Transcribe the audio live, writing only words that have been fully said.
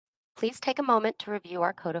please take a moment to review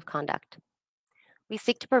our code of conduct. We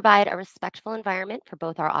seek to provide a respectful environment for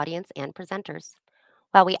both our audience and presenters.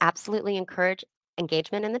 While we absolutely encourage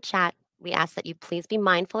engagement in the chat, we ask that you please be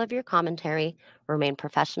mindful of your commentary, remain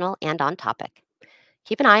professional and on topic.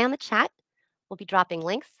 Keep an eye on the chat. We'll be dropping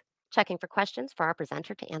links, checking for questions for our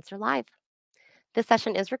presenter to answer live. This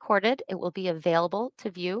session is recorded. It will be available to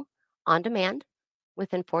view on demand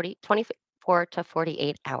within 24 to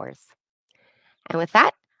 48 hours. And with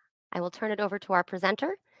that, I will turn it over to our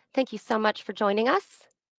presenter. Thank you so much for joining us.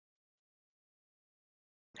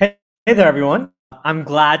 Hey there, everyone. I'm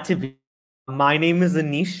glad to be. My name is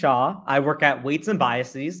Anish Shah. I work at Weights and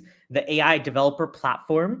Biases, the AI developer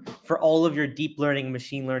platform for all of your deep learning,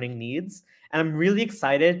 machine learning needs. And I'm really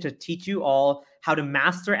excited to teach you all how to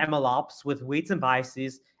master MLOps with Weights and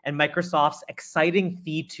Biases and Microsoft's exciting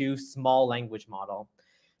Phi-2 small language model.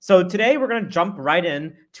 So today we're going to jump right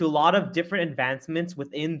in to a lot of different advancements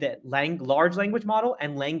within the large language model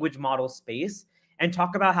and language model space, and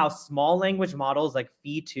talk about how small language models like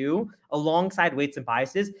Phi-2 alongside Weights and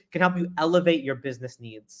Biases can help you elevate your business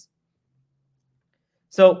needs.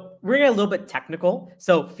 So we're going to get a little bit technical,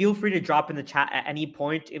 so feel free to drop in the chat at any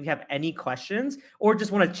point if you have any questions or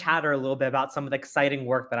just want to chatter a little bit about some of the exciting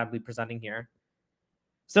work that I'll be presenting here.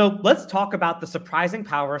 So let's talk about the surprising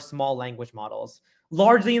power of small language models,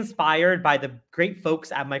 largely inspired by the great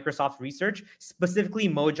folks at Microsoft Research, specifically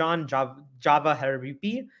Mojan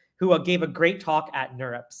Javaharipi, who gave a great talk at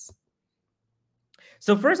NeurIPS.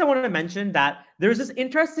 So first, I want to mention that there's this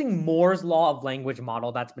interesting Moore's law of language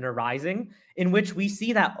model that's been arising, in which we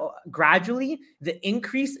see that gradually the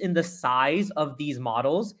increase in the size of these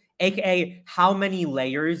models, aka how many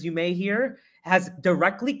layers you may hear, has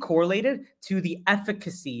directly correlated to the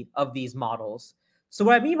efficacy of these models. So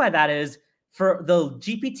what I mean by that is, for the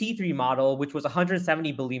GPT-3 model, which was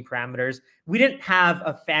 170 billion parameters, we didn't have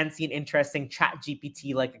a fancy and interesting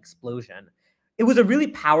ChatGPT-like explosion. It was a really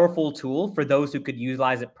powerful tool for those who could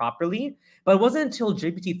utilize it properly, but it wasn't until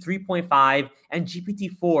GPT 3.5 and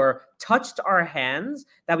GPT-4 touched our hands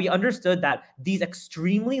that we understood that these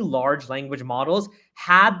extremely large language models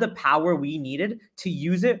had the power we needed to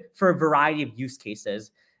use it for a variety of use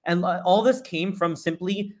cases. And all this came from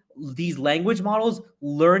simply these language models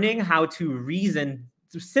learning how to reason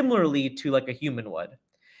similarly to like a human would.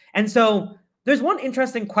 And so there's one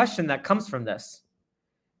interesting question that comes from this.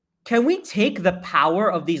 Can we take the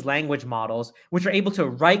power of these language models, which are able to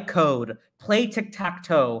write code, play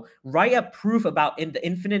tic-tac-toe, write a proof about the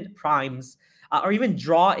infinite primes, or even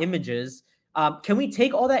draw images? Can we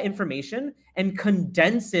take all that information and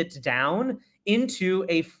condense it down into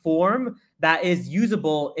a form that is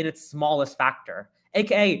usable in its smallest factor?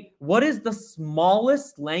 AKA, what is the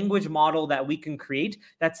smallest language model that we can create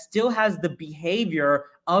that still has the behavior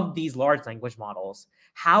of these large language models?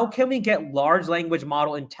 How can we get large language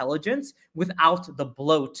model intelligence without the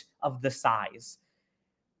bloat of the size?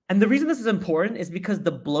 And the reason this is important is because the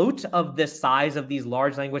bloat of the size of these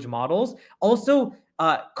large language models also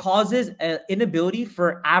causes an inability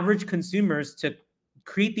for average consumers to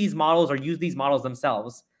create these models or use these models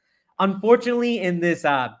themselves. Unfortunately, in this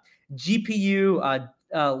GPU,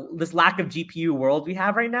 this lack of GPU world we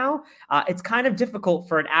have right now, it's kind of difficult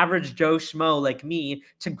for an average Joe Schmo like me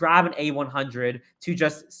to grab an A100 to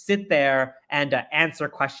just sit there and answer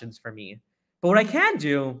questions for me. But what I can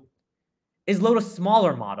do is load a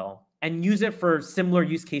smaller model and use it for similar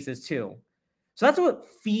use cases too. So that's what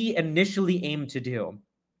Phi initially aimed to do.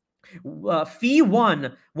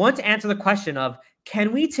 Phi-1 wanted to answer the question of,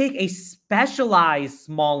 can we take a specialized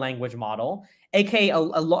small language model, aka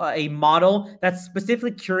a model that's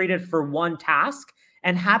specifically curated for one task,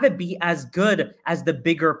 and have it be as good as the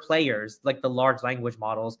bigger players, like the large language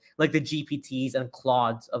models, like the GPTs and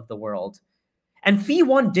Claudes of the world? And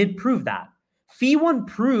Phi-1 did prove that. Phi-1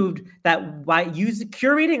 proved that by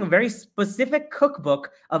curating a very specific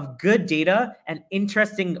cookbook of good data and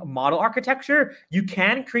interesting model architecture, you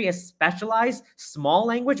can create a specialized small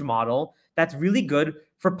language model that's really good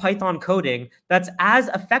for Python coding, that's as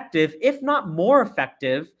effective, if not more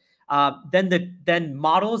effective, than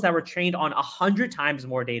models that were trained on 100 times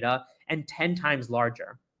more data and 10 times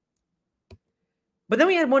larger. But then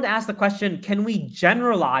we want to ask the question, can we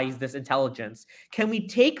generalize this intelligence? Can we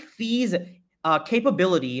take Phi's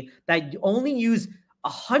capability that you only use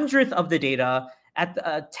 100th of the data at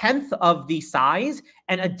a 10th of the size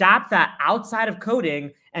and adapt that outside of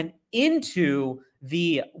coding and into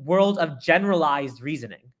the world of generalized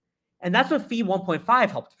reasoning? And that's what Phi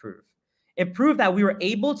 1.5 helped prove. It proved that we were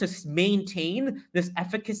able to maintain this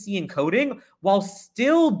efficacy in coding while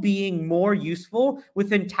still being more useful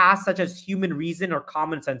within tasks such as human reason or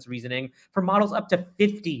common sense reasoning for models up to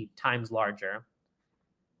 50 times larger.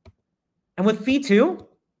 And with Phi-2,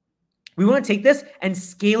 we want to take this and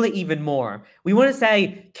scale it even more. We want to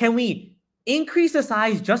say, can we increase the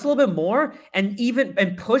size just a little bit more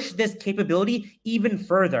and push this capability even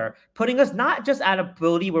further, putting us not just at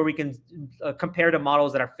ability where we can compare to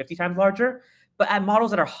models that are 50 times larger, but at models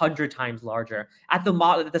that are 100 times larger, at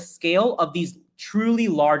the scale of these truly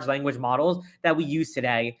large language models that we use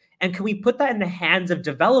today. And can we put that in the hands of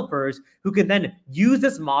developers who can then use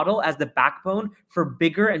this model as the backbone for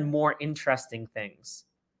bigger and more interesting things?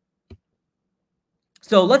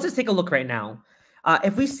 So let's just take a look right now.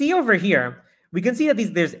 If we see over here, we can see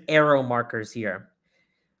that there's arrow markers here.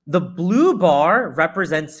 The blue bar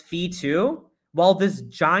represents Phi-2, while this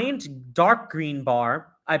giant dark green bar,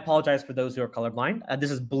 I apologize for those who are colorblind.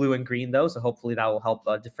 This is blue and green though, so hopefully that will help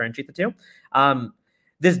differentiate the two.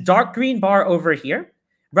 This dark green bar over here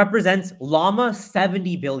represents llama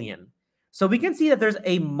 70 billion. So we can see that there's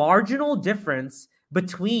a marginal difference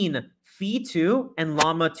between Phi-2 and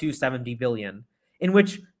llama 270 billion, in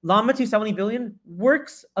which llama 270 billion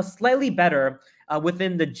works a slightly better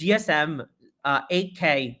within the GSM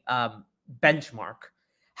 8K benchmark.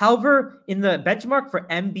 However, in the benchmark for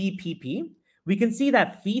MBPP, we can see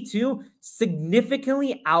that Phi-2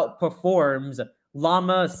 significantly outperforms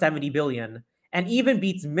llama 70 billion and even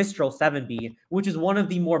beats Mistral 7B, which is one of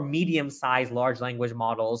the more medium-sized large language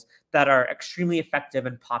models that are extremely effective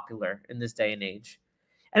and popular in this day and age.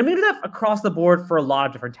 And we do that across the board for a lot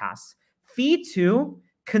of different tasks. Phi-2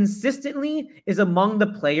 consistently is among the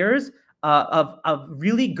players of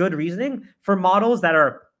really good reasoning for models that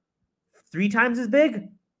are 3 times as big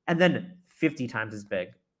and then 50 times as big.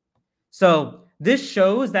 So this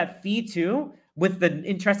shows that Phi-2, with the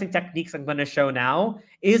interesting techniques I'm going to show now,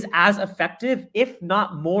 is as effective, if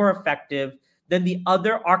not more effective, than the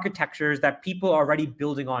other architectures that people are already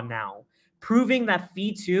building on now, proving that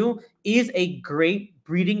Phi-2 is a great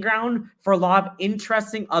breeding ground for a lot of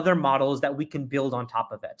interesting other models that we can build on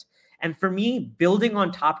top of it. And for me, building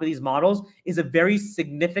on top of these models is a very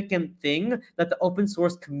significant thing that the open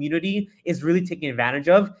source community is really taking advantage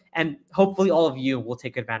of, and hopefully all of you will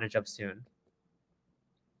take advantage of soon.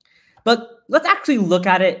 But let's actually look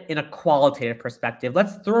at it in a qualitative perspective.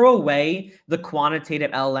 Let's throw away the quantitative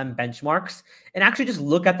LLM benchmarks and actually just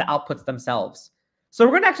look at the outputs themselves. So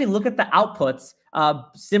we're going to actually look at the outputs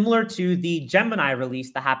similar to the Gemini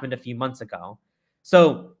release that happened a few months ago.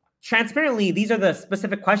 So transparently, these are the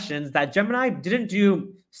specific questions that Gemini didn't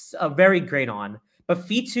do very great on, but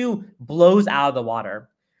Phi-2 blows out of the water.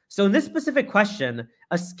 So in this specific question,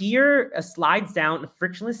 a skier slides down a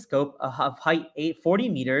frictionless slope of height 40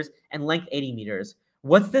 meters and length 80 meters.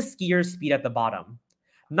 What's the skier's speed at the bottom?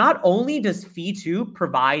 Not only does Phi-2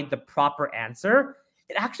 provide the proper answer,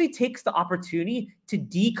 it actually takes the opportunity to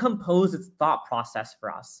decompose its thought process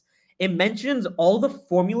for us. It mentions all the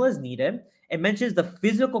formulas needed. It mentions the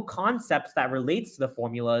physical concepts that relates to the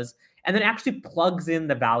formulas, and then actually plugs in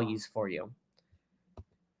the values for you.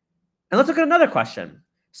 And let's look at another question.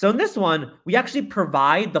 So in this one, we actually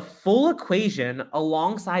provide the full equation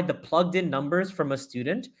alongside the plugged in numbers from a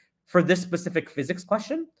student for this specific physics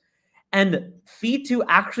question. And Phi-2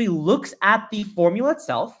 actually looks at the formula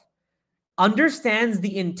itself, understands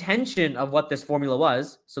the intention of what this formula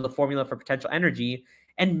was, so the formula for potential energy,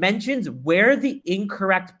 and mentions where the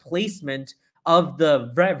incorrect placement of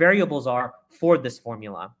the variables are for this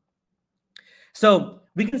formula. So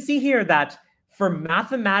we can see here that for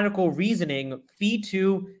mathematical reasoning,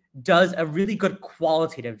 Phi-2 does a really good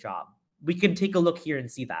qualitative job. We can take a look here and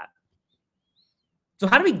see that. So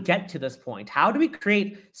how do we get to this point? How do we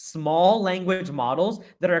create small language models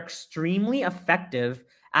that are extremely effective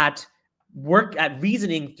at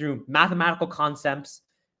reasoning through mathematical concepts,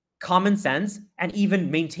 common sense, and even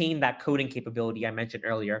maintain that coding capability I mentioned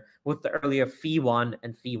earlier with the earlier Phi-1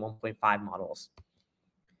 and Phi-1.5 models?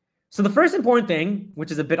 So the first important thing,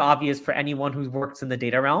 which is a bit obvious for anyone who works in the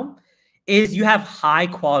data realm, is you have high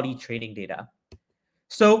quality training data.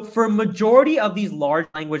 So for a majority of these large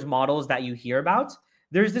language models that you hear about,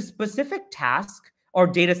 there's this specific task or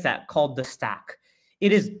data set called the stack.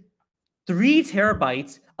 It is 3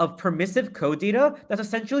 terabytes of permissive code data. That's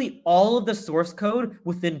essentially all of the source code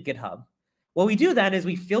within GitHub. What we do then is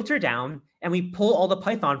we filter down and we pull all the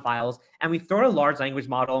Python files and we throw in a large language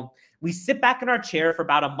model. We sit back in our chair for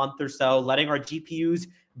about a month or so, letting our GPUs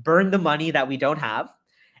burn the money that we don't have.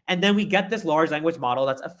 And then we get this large language model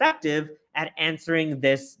that's effective at answering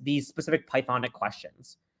these specific Pythonic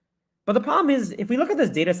questions. But the problem is, if we look at this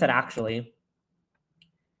data set actually,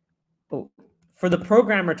 for the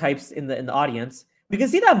programmer types in the audience, we can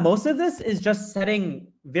see that most of this is just setting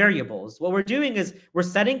variables. What we're doing is we're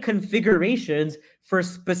setting configurations for a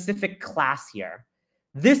specific class here.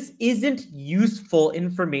 This isn't useful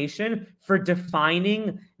information for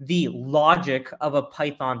defining the logic of a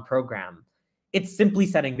Python program. It's simply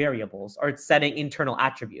setting variables, or it's setting internal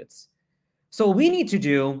attributes. So what we need to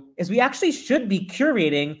do is we actually should be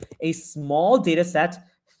curating a small data set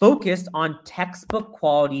focused on textbook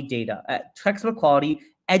quality data, textbook quality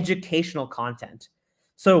educational content.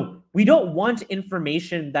 So we don't want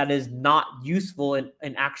information that is not useful in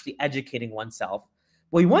actually educating oneself.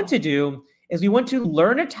 What we want to do is we want to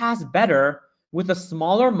learn a task better with a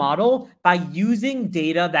smaller model by using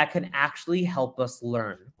data that can actually help us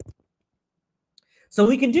learn. So what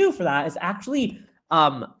we can do for that is actually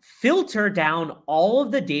filter down all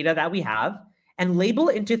of the data that we have and label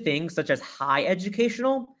it into things such as high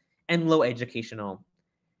educational and low educational.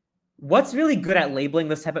 What's really good at labeling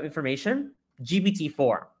this type of information?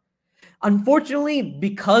 GPT-4. Unfortunately,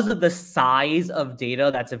 because of the size of data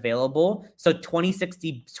that's available, so 26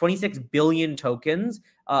 billion tokens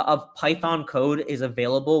of Python code is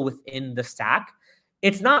available within the stack,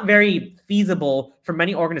 it's not very feasible for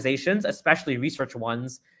many organizations, especially research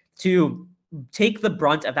ones, to take the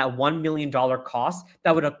brunt of that $1 million cost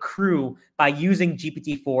that would accrue by using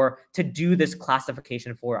GPT-4 to do this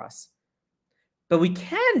classification for us. But we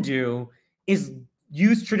can do is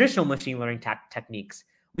use traditional machine learning techniques.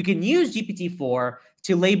 We can use GPT-4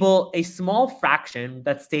 to label a small fraction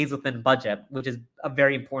that stays within budget, which is a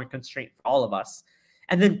very important constraint for all of us.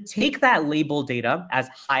 And then take that label data as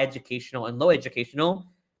high educational and low educational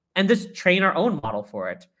and just train our own model for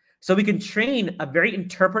it. So we can train a very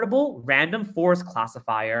interpretable random forest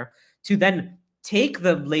classifier to then take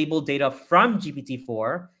the label data from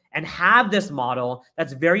GPT-4 and have this model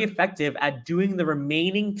that's very effective at doing the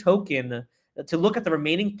remaining token, to look at the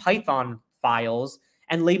remaining Python files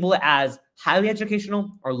and label it as highly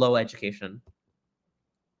educational or low education.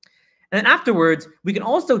 And then afterwards, we can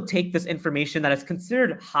also take this information that is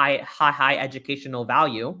considered high educational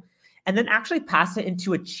value and then actually pass it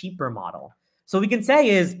into a cheaper model. So we can say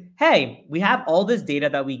is, hey, we have all this data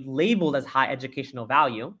that we labeled as high educational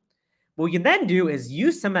value. What we can then do is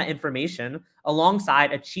use some of that information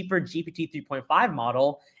alongside a cheaper GPT 3.5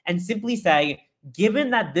 model and simply say, given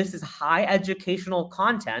that this is high educational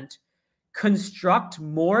content, construct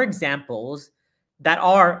more examples that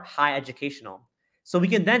are high educational. So we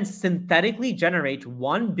can then synthetically generate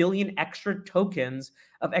 1 billion extra tokens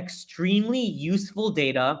of extremely useful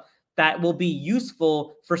data that will be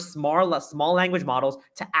useful for small language models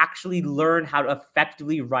to actually learn how to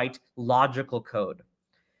effectively write logical code.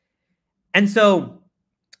 And so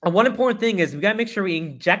one important thing is we got to make sure we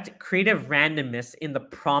inject creative randomness in the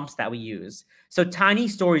prompts that we use. So Tiny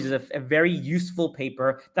Stories is a very useful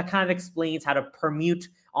paper that kind of explains how to permute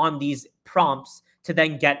on these prompts to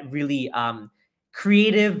then get really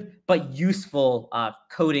creative but useful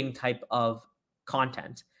coding type of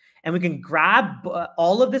content. And we can grab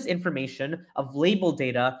all of this information of label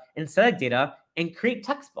data and select data and create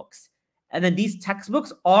textbooks. And then these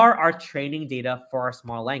textbooks are our training data for our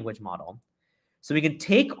small language model. So we can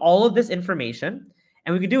take all of this information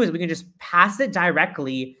and we can do is we can just pass it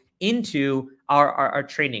directly into our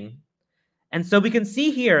training. And so we can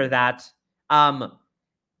see here that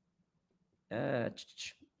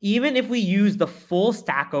even if we use the full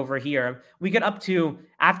stack over here, we get up to,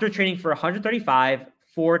 after training for 135,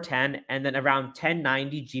 410, and then around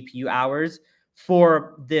 1090 GPU hours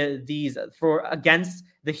for against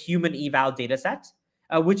the human eval data set,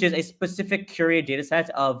 which is a specific curated data set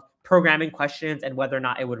of programming questions and whether or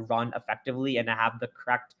not it would run effectively and have the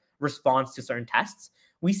correct response to certain tests.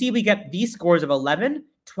 We see we get these scores of 11,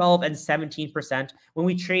 12, and 17% when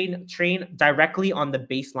we train directly on the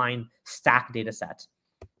baseline stack data set.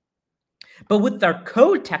 But with our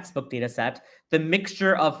code textbook data set, the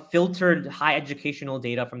mixture of filtered high educational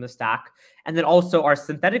data from the stack, and then also our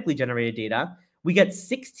synthetically generated data, we get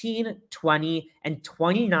 16, 20, and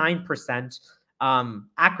 29%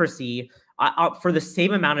 accuracy for the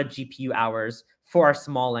same amount of GPU hours for our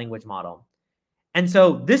small language model. And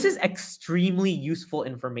so this is extremely useful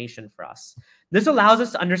information for us. This allows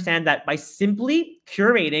us to understand that by simply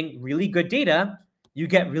curating really good data, you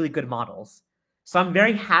get really good models. So I'm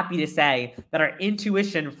very happy to say that our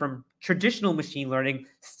intuition from traditional machine learning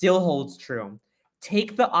still holds true.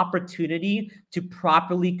 Take the opportunity to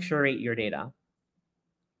properly curate your data.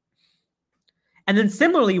 And then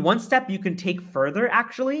similarly, one step you can take further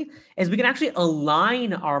actually is we can actually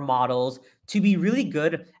align our models to be really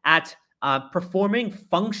good at performing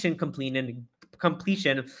function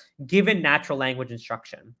completion given natural language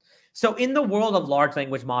instruction. So in the world of large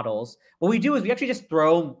language models, what we do is we actually just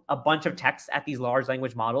throw a bunch of text at these large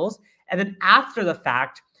language models. And then after the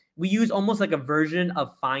fact, we use almost like a version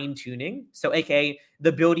of fine tuning. So aka the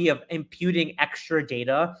ability of imputing extra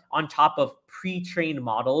data on top of pre-trained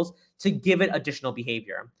models to give it additional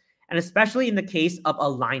behavior. And especially in the case of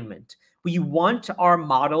alignment, we want our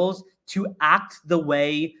models to act the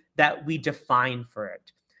way that we define for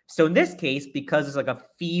it. So in this case, because it's like a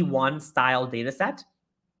Phi-1 style data set,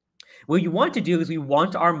 what you want to do is we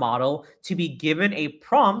want our model to be given a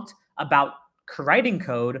prompt about writing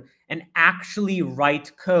code and actually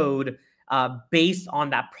write code based on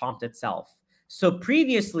that prompt itself. So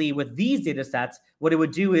previously with these data sets, what it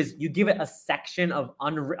would do is you give it a section of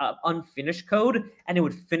unfinished code and it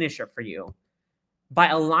would finish it for you. By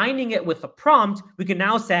aligning it with a prompt, we can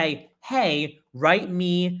now say, hey, write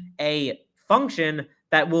me a function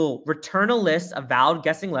that will return a list of valid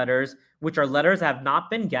guessing letters, which are letters that have not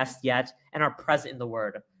been guessed yet and are present in the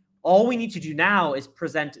word. All we need to do now is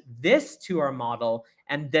present this to our model,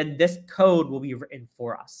 and then this code will be written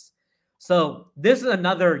for us. So this is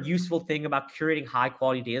another useful thing about curating high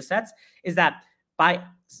quality data sets, is that by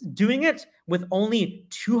doing it with only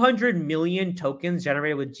 200 million tokens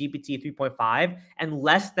generated with GPT 3.5 and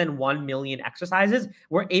less than 1 million exercises,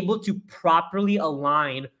 we're able to properly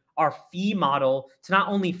align our Phi model to not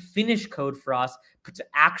only finish code for us, but to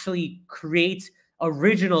actually create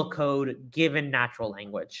original code given natural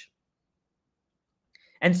language.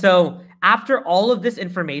 And so after all of this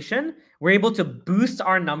information, we're able to boost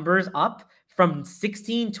our numbers up from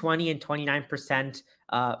 16, 20, and 29%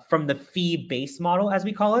 from the Phi base model, as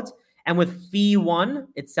we call it. And with Phi-1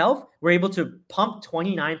 itself, we're able to pump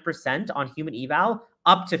 29% on human eval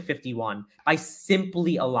up to 51 by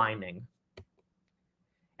simply aligning.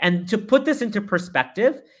 And to put this into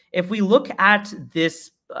perspective, if we look at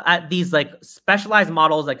these like specialized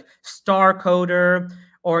models like StarCoder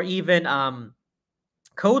or even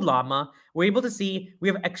Code Llama, we're able to see we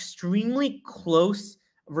have extremely close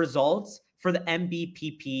results for the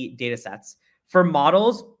MBPP datasets for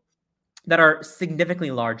models that are significantly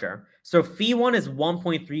larger. So Phi-1 is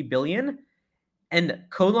 1.3 billion and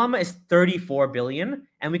Code Llama is 34 billion.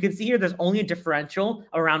 And we can see here there's only a differential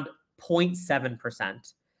around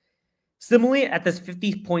 0.7%. Similarly, at this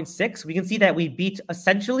 50.6, we can see that we beat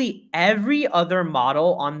essentially every other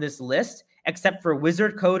model on this list except for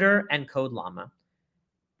Wizard Coder and Code Llama.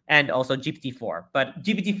 And also GPT-4, but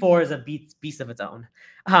GPT-4 is a beast of its own.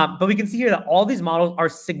 But we can see here that all these models are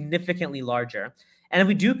significantly larger. And if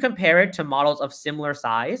we do compare it to models of similar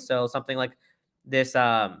size, so something like this,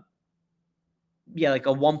 like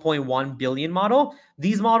a 1.1 billion model,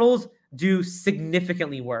 these models do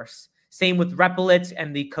significantly worse. Same with Replit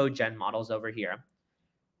and the CodeGen models over here.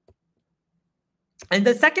 And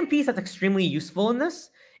the second piece that's extremely useful in this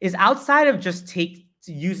is outside of just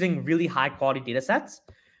using really high quality data sets,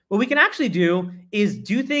 what we can actually do is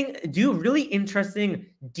do really interesting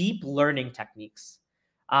deep learning techniques.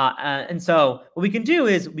 And so what we can do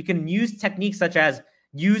is we can use techniques such as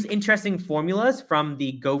use interesting formulas from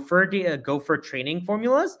the Gopher training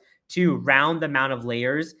formulas to round the amount of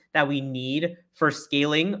layers that we need for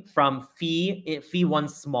scaling from Phi-1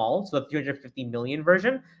 small, so the 350 million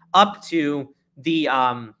version, up to the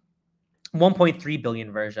 1.3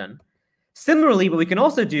 billion version. Similarly, what we can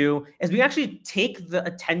also do is we actually take the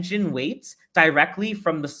attention weights directly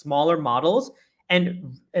from the smaller models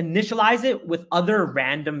and initialize it with other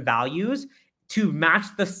random values to match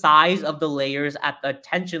the size of the layers at the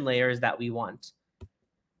attention layers that we want.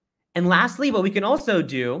 And lastly, what we can also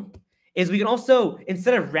do is we can also,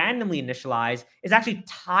 instead of randomly initialize, is actually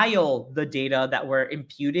tile the data that we're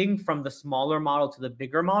imputing from the smaller model to the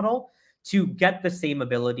bigger model to get the same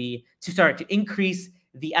ability to start to increase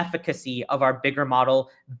the efficacy of our bigger model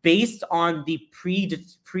based on the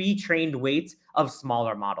pre-trained weights of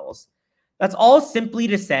smaller models. That's all simply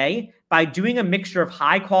to say, by doing a mixture of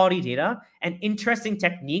high quality data and interesting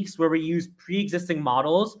techniques where we use pre-existing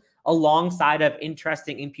models alongside of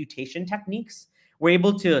interesting imputation techniques, we're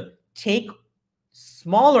able to take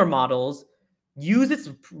smaller models, use its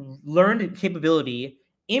learned capability,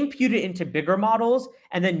 impute it into bigger models,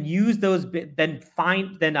 and then use those,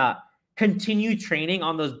 continue training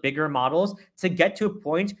on those bigger models to get to a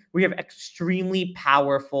point where you have extremely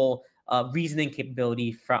powerful reasoning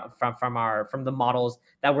capability from the models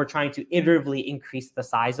that we're trying to iteratively increase the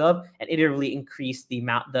size of and iteratively increase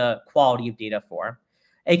the quality of data for.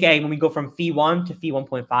 AKA when we go from Phi-1 to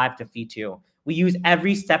Phi-1.5 to Phi-2, we use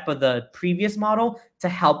every step of the previous model to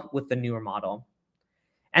help with the newer model.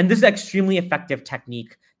 And this is an extremely effective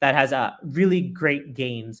technique that has really great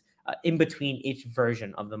gains in between each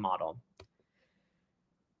version of the model.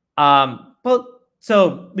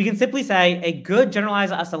 So we can simply say a good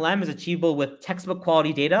generalized SLM is achievable with textbook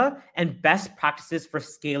quality data and best practices for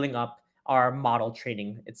scaling up our model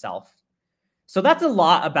training itself. So that's a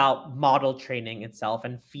lot about model training itself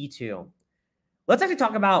and Phi-2. Let's actually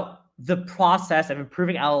talk about the process of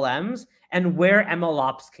improving LLMs and where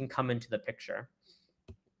MLOps can come into the picture.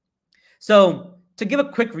 So to give a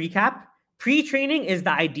quick recap, pre-training is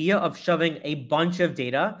the idea of shoving a bunch of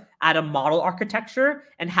data at a model architecture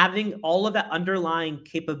and having all of that underlying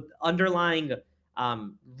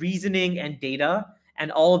reasoning and data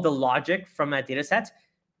and all of the logic from that data set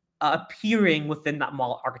appearing within that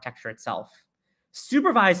model architecture itself.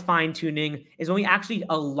 Supervised fine-tuning is when we actually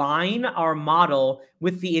align our model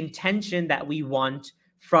with the intention that we want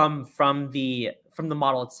from the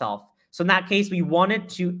model itself. So in that case, we want it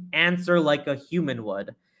to answer like a human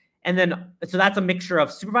would. And then, so that's a mixture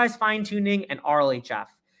of supervised fine-tuning and RLHF.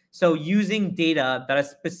 So using data that is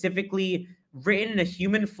specifically written in a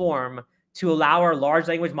human form to allow our large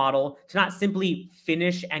language model to not simply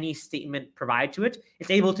finish any statement provided to it, it's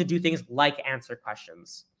able to do things like answer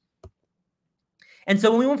questions. And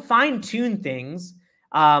so when we want to fine-tune things,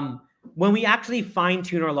 when we actually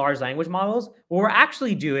fine-tune our large language models, what we're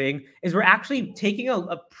actually doing is we're actually taking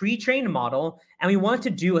a pre-trained model and we want it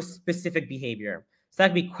to do a specific behavior. So that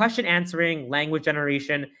could be question answering, language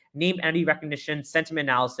generation, name entity recognition, sentiment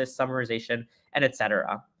analysis, summarization, and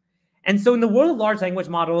etc. And so in the world of large language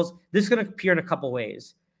models, this is going to appear in a couple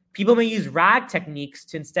ways. People may use RAG techniques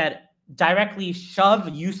to instead directly shove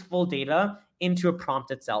useful data into a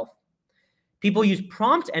prompt itself. People use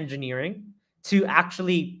prompt engineering to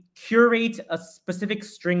actually curate a specific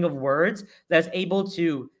string of words that's able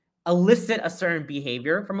to elicit a certain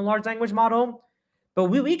behavior from a large language model. But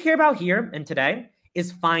what we care about here and today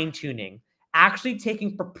is fine-tuning, actually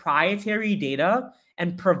taking proprietary data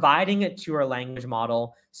and providing it to our language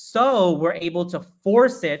model so we're able to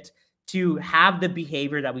force it to have the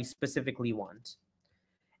behavior that we specifically want.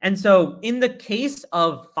 And so in the case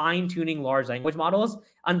of fine-tuning large language models,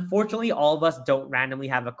 unfortunately, all of us don't randomly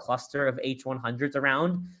have a cluster of H100s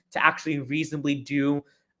around to actually reasonably do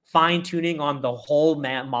fine-tuning on the whole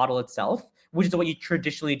model itself, which is what you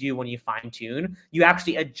traditionally do when you fine-tune. You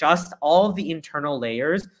actually adjust all of the internal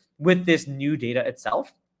layers with this new data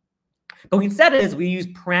itself. But instead is we use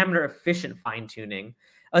parameter-efficient fine-tuning,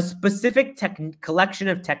 a specific collection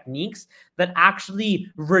of techniques that actually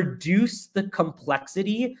reduce the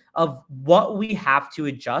complexity of what we have to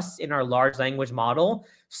adjust in our large language model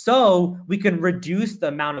so we can reduce the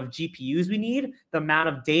amount of GPUs we need, the amount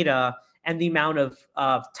of data, and the amount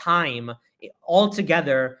of time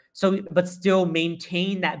altogether, but still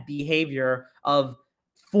maintain that behavior of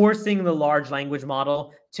forcing the large language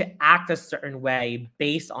model to act a certain way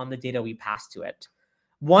based on the data we pass to it.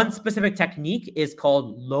 One specific technique is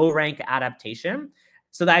called low rank adaptation.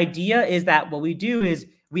 So the idea is that what we do is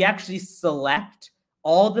we actually select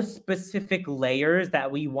all the specific layers that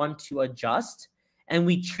we want to adjust, and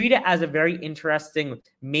we treat it as a very interesting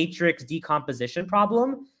matrix decomposition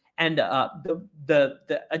problem and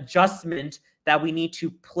the adjustment that we need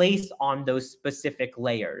to place on those specific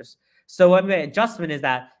layers. So what the adjustment is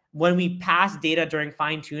that when we pass data during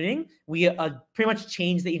fine-tuning, we pretty much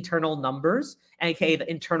change the internal numbers, aka the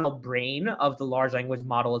internal brain of the large language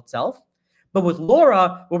model itself. But with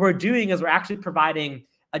LoRa, what we're doing is we're actually providing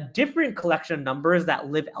a different collection of numbers that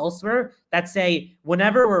live elsewhere that say,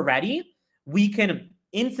 whenever we're ready, we can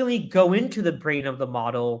instantly go into the brain of the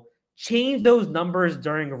model, change those numbers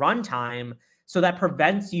during runtime, so that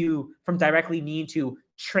prevents you from directly needing to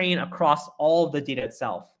train across all of the data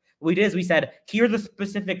itself. What we did is we said, here are the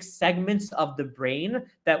specific segments of the brain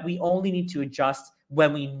that we only need to adjust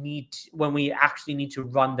when we actually need to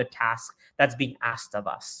run the task that's being asked of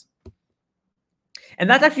us. And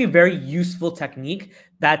that's actually a very useful technique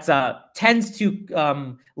that tends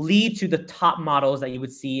to lead to the top models that you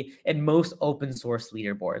would see in most open source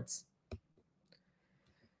leaderboards.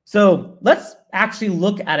 So let's actually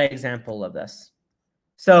look at an example of this.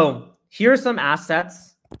 So here are some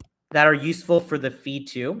assets that are useful for the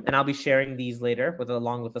Phi-2, and I'll be sharing these later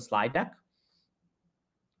along with the slide deck.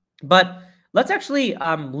 But let's actually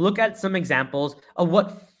look at some examples of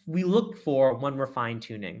what we look for when we're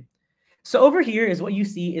fine-tuning. So over here is what you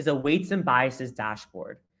see is a weights and biases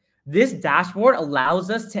dashboard. This dashboard allows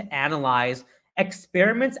us to analyze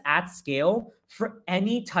experiments at scale for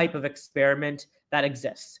any type of experiment that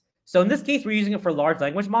exists. So in this case, we're using it for large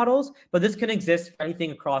language models, but this can exist for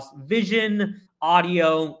anything across vision,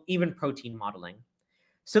 audio, even protein modeling.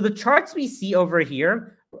 So the charts we see over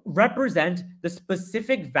here represent the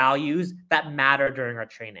specific values that matter during our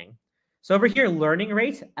training. So over here, learning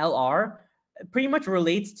rate, LR, pretty much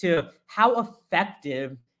relates to how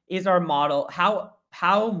effective is our model,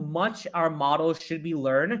 how much our model should be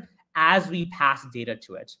learned as we pass data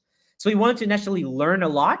to it. So we want to initially learn a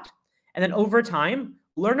lot, and then over time,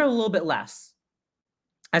 learn a little bit less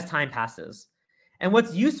as time passes. And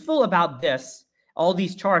what's useful about this, all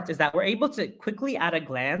these charts, is that we're able to quickly at a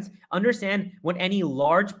glance understand when any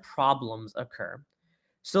large problems occur.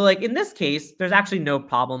 So like in this case, there's actually no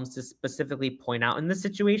problems to specifically point out in this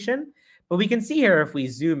situation, but we can see here if we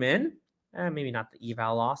zoom in, maybe not the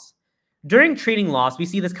eval loss. During training loss, we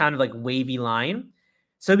see this kind of like wavy line.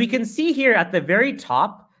 So we can see here at the very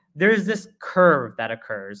top, there's this curve that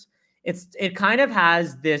occurs. It kind of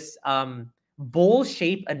has this bowl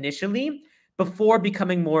shape initially before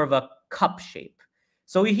becoming more of a cup shape.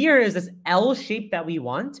 So here is this L shape that we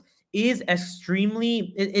want is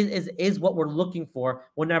what we're looking for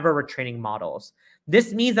whenever we're training models.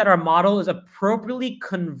 This means that our model is appropriately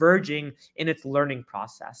converging in its learning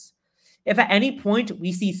process. If at any point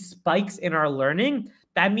we see spikes in our learning,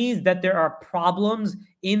 that means that there are problems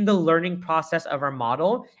in the learning process of our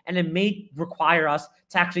model, and it may require us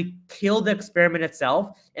to actually kill the experiment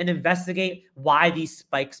itself and investigate why these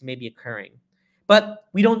spikes may be occurring. But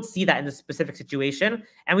we don't see that in this specific situation.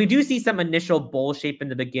 And we do see some initial bowl shape in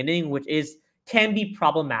the beginning, which can be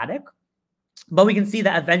problematic. But we can see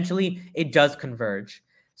that eventually it does converge.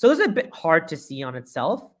 So this is a bit hard to see on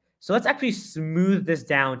itself. So let's actually smooth this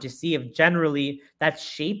down to see if generally that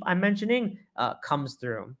shape I'm mentioning comes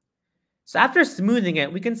through. So after smoothing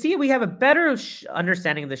it, we can see we have a better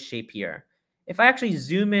understanding of the shape here. If I actually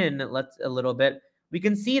zoom in a little bit, we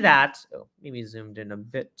can see that, maybe zoomed in a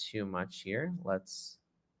bit too much here. Let's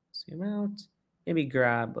zoom out, maybe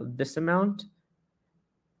grab this amount.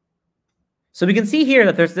 So we can see here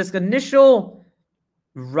that there's this initial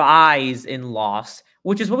rise in loss,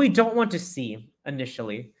 which is what we don't want to see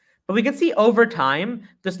initially. But we can see over time,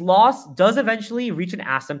 this loss does eventually reach an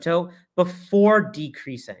asymptote before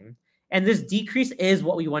decreasing. And this decrease is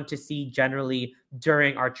what we want to see generally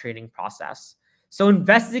during our training process. So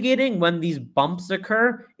investigating when these bumps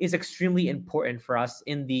occur is extremely important for us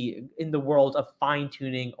in the world of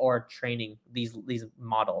fine-tuning or training these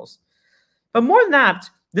models. But more than that,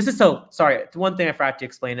 one thing I forgot to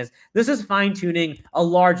explain is this is fine-tuning a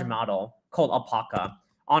large model called alpaca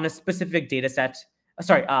on a specific data set.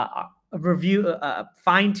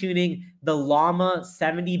 Fine-tuning the llama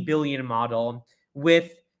 70 billion model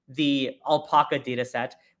with the alpaca data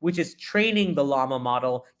set, which is training the llama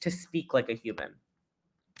model to speak like a human.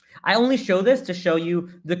 I only show this to show you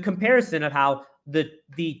the comparison of how the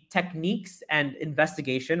techniques and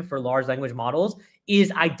investigation for large language models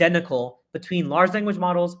is identical between large language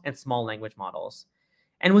models and small language models.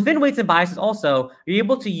 And within weights and biases also, you're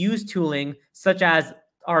able to use tooling such as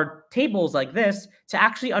our tables like this to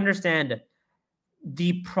actually understand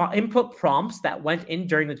the input prompts that went in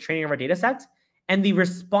during the training of our data set and the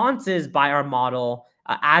responses by our model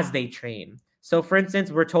as they train. So for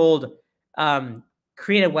instance, we're told,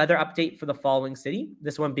 create a weather update for the following city,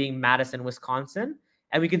 this one being Madison, Wisconsin.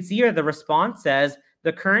 And we can see here the response says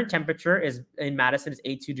the current temperature in Madison is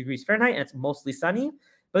 82 degrees Fahrenheit and it's mostly sunny.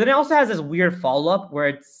 But then it also has this weird follow-up where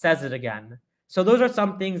it says it again. So those are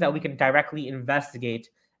some things that we can directly investigate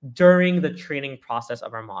during the training process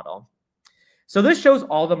of our model. So this shows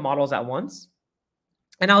all the models at once.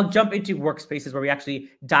 And I'll jump into workspaces where we actually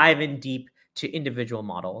dive in deep to individual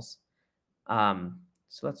models. So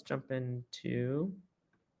let's jump into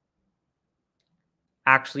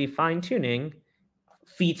actually fine-tuning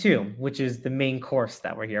Phi-2, which is the main course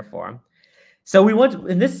that we're here for. So we want,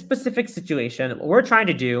 in this specific situation, what we're trying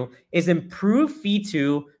to do is improve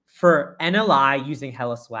Phi-2 for NLI using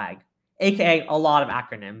HelloSwag, aka a lot of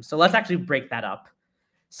acronyms. So let's actually break that up.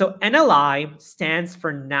 So NLI stands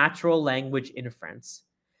for Natural Language Inference.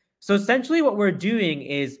 So essentially what we're doing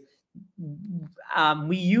is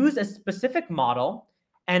we use a specific model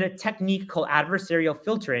and a technique called adversarial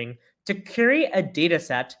filtering to create a data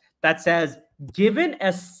set that says, given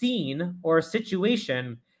a scene or a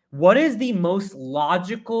situation, what is the most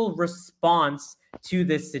logical response to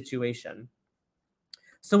this situation?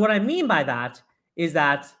 So what I mean by that is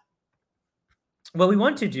that what we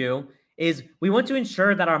want to do is we want to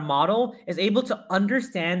ensure that our model is able to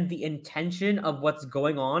understand the intention of what's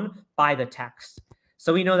going on by the text.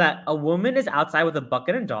 So we know that a woman is outside with a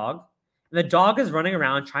bucket and dog, and the dog is running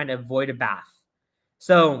around trying to avoid a bath.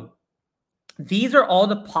 So these are all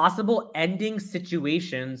the possible ending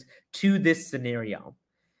situations to this scenario.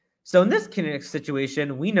 So in this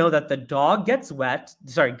situation, we know that the dog gets wet.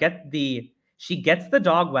 Sorry, she gets the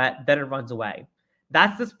dog wet, then it runs away.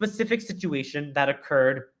 That's the specific situation that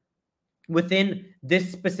occurred within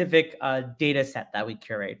this specific data set that we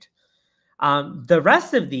curate. The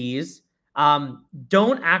rest of these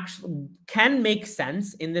don't actually can make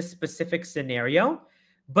sense in this specific scenario,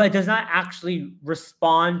 but it does not actually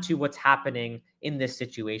respond to what's happening in this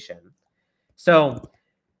situation. So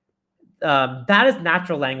that is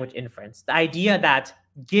natural language inference. The idea that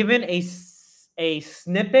given a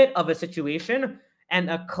snippet of a situation and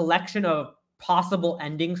a collection of possible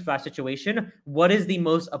endings for that situation, what is the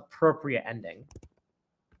most appropriate ending?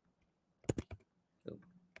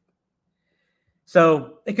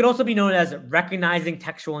 So it could also be known as recognizing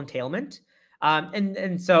textual entailment.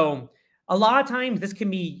 And so a lot of times this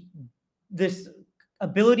can be this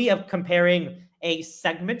ability of comparing a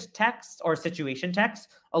segment text or situation text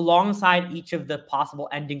alongside each of the possible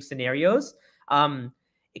ending scenarios.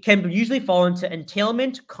 It can usually fall into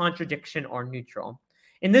entailment, contradiction, or neutral.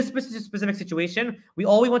 In this specific situation,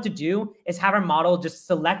 all we want to do is have our model just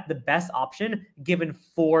select the best option given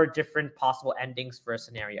 4 different possible endings for a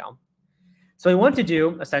scenario. So what we want to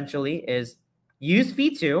do essentially is use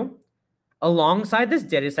Phi-2 alongside this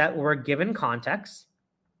data set where we're given context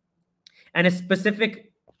and a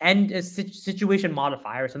specific situation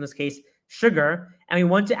modifier, so in this case, sugar, and we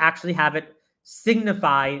want to actually have it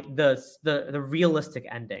signify the realistic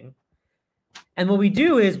ending. And what we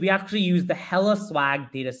do is we actually use the hella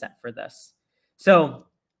swag data set for this. So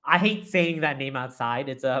I hate saying that name outside.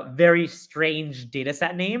 It's a very strange data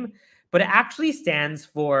set name, but it actually stands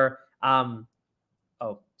for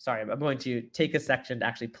oh, sorry, I'm going to take a section to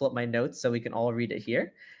actually pull up my notes so we can all read it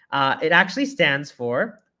here. It actually stands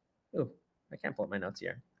for, oh, I can't pull up my notes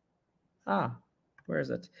here. Where is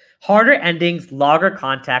it? Harder endings, longer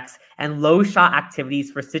context, and low shot activities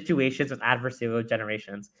for situations with adversarial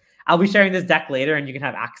generations. I'll be sharing this deck later and you can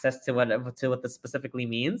have access to what this specifically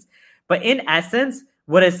means. But in essence,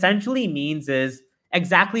 what it essentially means is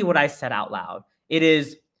exactly what I said out loud. It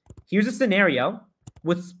is, here's a scenario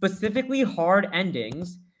with specifically hard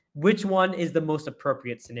endings. Which one is the most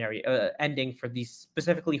appropriate scenario ending for these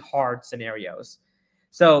specifically hard scenarios?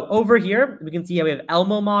 So over here, we can see how we have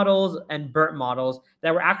Elmo models and BERT models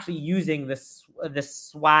that we're actually using this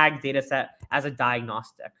swag data set as a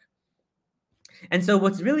diagnostic. And so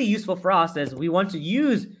what's really useful for us is we want to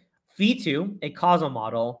use Phi-2, a causal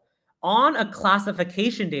model, on a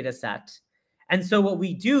classification data set. And so what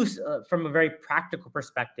we do from a very practical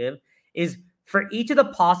perspective is for each of the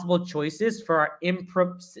possible choices for our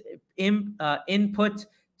input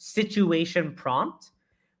situation prompt,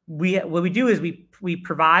 what we do is we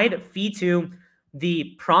provide Phi-2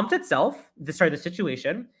 the prompt itself, the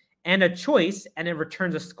situation, and a choice, and it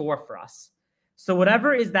returns a score for us. So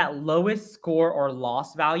whatever is that lowest score or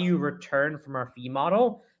loss value returned from our Phi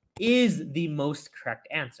model is the most correct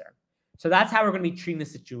answer. So that's how we're going to be treating the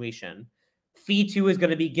situation. Phi-2 is going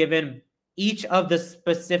to be given each of the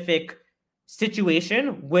specific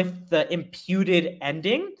situation with the imputed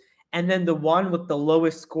ending, and then the one with the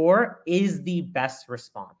lowest score is the best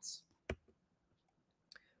response.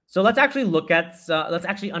 So let's actually look at, let's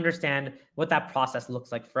actually understand what that process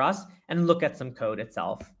looks like for us and look at some code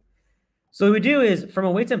itself. So what we do is, from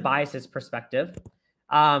a weights and biases perspective,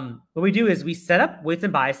 what we do is we set up weights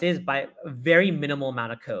and biases by a very minimal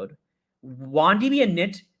amount of code. WANDB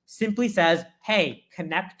init simply says, hey,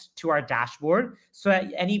 connect to our dashboard. So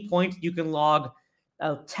at any point you can log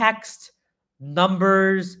text,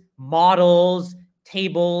 numbers, models,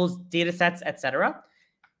 tables, data sets, etc.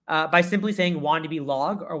 By simply saying WANDB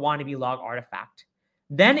log or WANDB log artifact.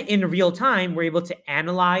 Then in real time, we're able to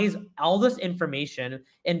analyze all this information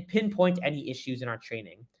and pinpoint any issues in our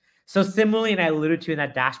training. So similarly, and I alluded to in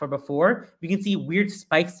that dashboard before, we can see weird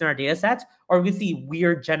spikes in our data sets, or we can see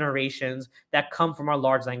weird generations that come from our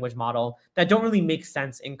large language model that don't really make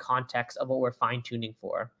sense in context of what we're fine tuning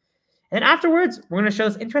for. And then afterwards, we're going to show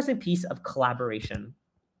this interesting piece of collaboration.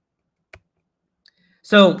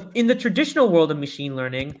 So in the traditional world of machine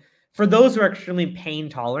learning, for those who are extremely pain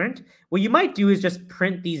tolerant, what you might do is just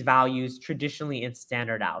print these values traditionally in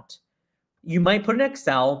standard out. You might put in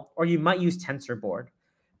Excel, or you might use TensorBoard.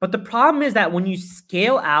 But the problem is that when you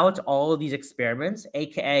scale out all of these experiments,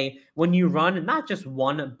 aka when you run not just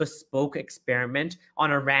one bespoke experiment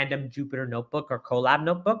on a random Jupyter notebook or Colab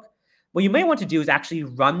notebook, what you may want to do is actually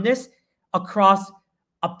run this across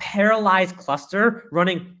a parallelized cluster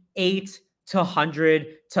running 8 to 100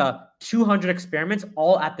 to 200 experiments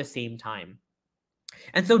all at the same time.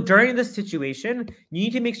 And so during this situation, you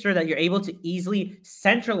need to make sure that you're able to easily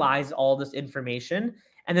centralize all this information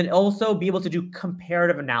and then also be able to do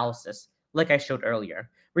comparative analysis, like I showed earlier.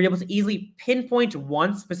 We're able to easily pinpoint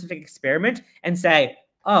one specific experiment and say,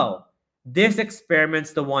 oh, this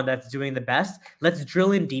experiment's the one that's doing the best. Let's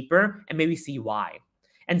drill in deeper and maybe see why.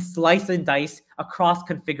 And slice and dice across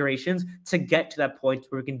configurations to get to that point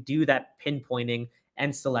where we can do that pinpointing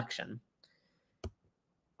and selection.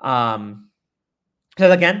 So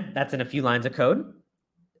again, that's in a few lines of code.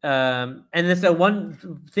 And this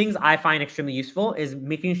one things I find extremely useful is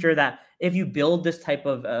making sure that if you build this type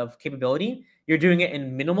of capability, you're doing it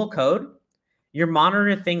in minimal code. You're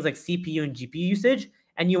monitoring things like CPU and GPU usage,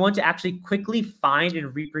 and you want to actually quickly find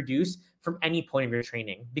and reproduce from any point of your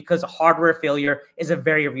training, because hardware failure is a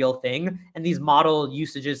very real thing, and these model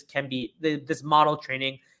usages can be, this model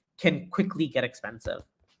training can quickly get expensive.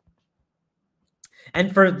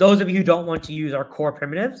 And for those of you who don't want to use our core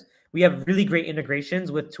primitives, we have really great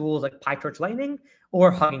integrations with tools like PyTorch Lightning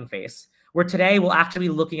or Hugging Face, where today we'll actually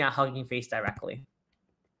be looking at Hugging Face directly.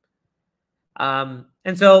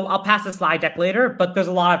 And so I'll pass the slide deck later, but there's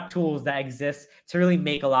a lot of tools that exist to really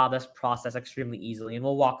make a lot of this process extremely easily. And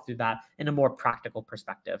we'll walk through that in a more practical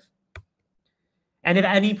perspective. And if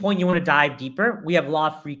at any point you want to dive deeper, we have a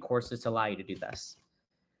lot of free courses to allow you to do this.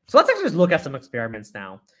 So let's actually just look at some experiments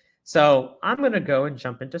now. So I'm going to go and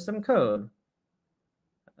jump into some code.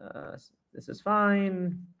 This is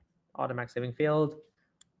fine. Automatic saving failed.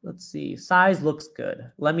 Let's see. Size looks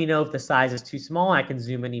good. Let me know if the size is too small. I can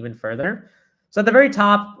zoom in even further. So at the very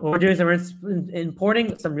top, what we're doing is we're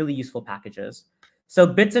importing some really useful packages. So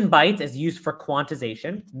bits and bytes is used for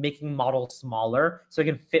quantization, making models smaller so it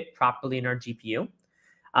can fit properly in our GPU.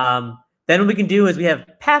 Then what we can do is we have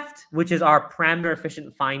PEFT, which is our parameter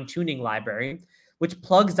efficient fine tuning library, which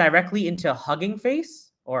plugs directly into Hugging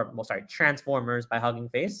Face, or well, sorry, transformers by Hugging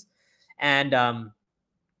Face. And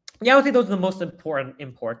yeah, I would say those are the most important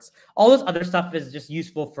imports. All this other stuff is just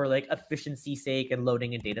useful for like efficiency sake and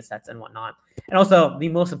loading in data sets and whatnot. And also the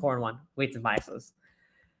most important one, weights and biases.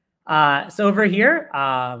 So over here,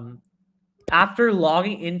 after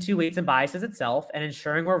logging into weights and biases itself and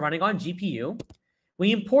ensuring we're running on GPU,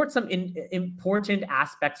 we import some important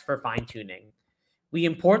aspects for fine tuning. We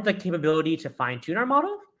import the capability to fine tune our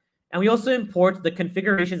model, and we also import the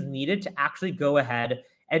configurations needed to actually go ahead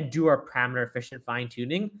and do our parameter efficient fine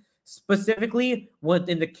tuning, specifically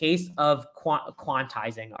within the case of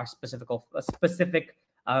quantizing our specific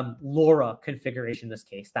LoRa configuration in this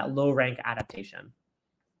case, that low rank adaptation.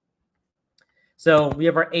 So we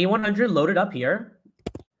have our A100 loaded up here,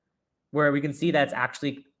 where we can see that's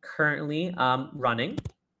actually currently running.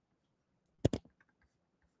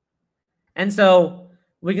 And so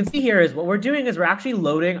what we can see here is what we're doing is we're actually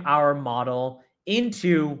loading our model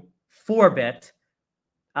into 4-bit,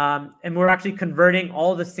 and we're actually converting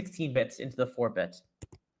all the 16 bits into the 4-bit.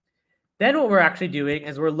 Then what we're actually doing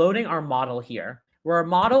is we're loading our model here, where our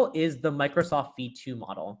model is the Microsoft Phi-2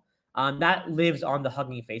 model. That lives on the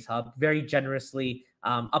Hugging Face Hub, very generously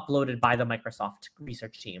uploaded by the Microsoft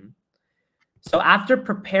research team. So after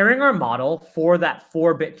preparing our model for that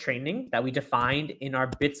 4-bit training that we defined in our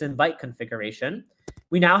bits and byte configuration,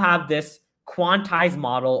 we now have this quantized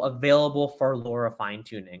model available for LoRa fine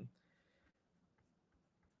tuning.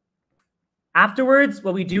 Afterwards,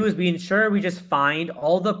 what we do is we ensure we just find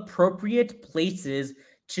all the appropriate places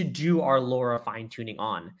to do our LoRa fine tuning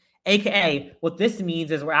on. AKA, what this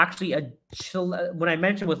means is we're actually, what I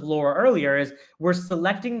mentioned with LoRa earlier is we're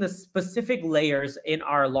selecting the specific layers in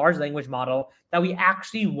our large language model that we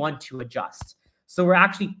actually want to adjust. So we're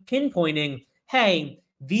actually pinpointing, hey,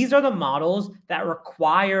 these are the models that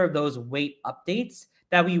require those weight updates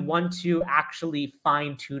that we want to actually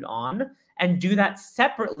fine tune on, and do that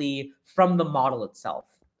separately from the model itself.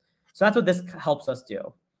 So that's what this helps us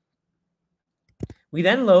do. We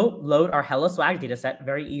then load our HelloSwag dataset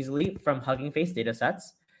very easily from Hugging Face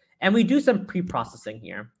datasets, and we do some pre-processing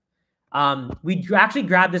here. We actually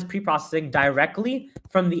grab this pre-processing directly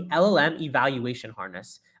from the LLM evaluation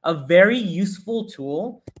harness, a very useful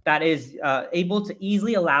tool that is able to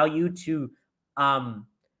easily allow you to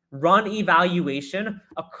run evaluation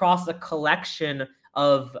across a collection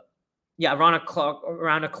of around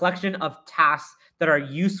a collection of tasks that are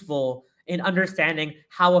useful in understanding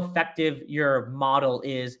how effective your model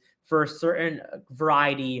is for a certain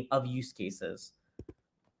variety of use cases.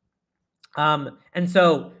 And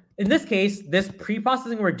so in this case, this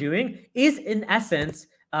pre-processing we're doing is in essence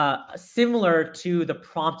similar to the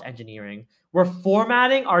prompt engineering. We're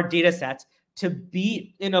formatting our data sets to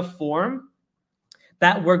be in a form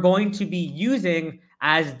that we're going to be using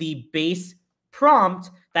as the base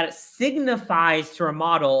prompt that signifies to our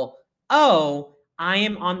model, oh, I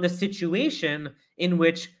am on the situation in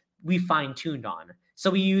which we fine-tuned on. So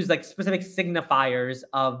we use like specific signifiers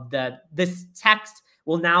of this text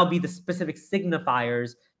will now be the specific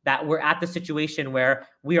signifiers that we're at the situation where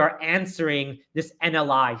we are answering this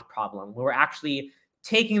NLI problem, where we're actually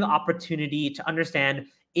taking the opportunity to understand,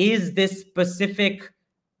 is this specific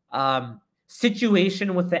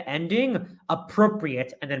situation with the ending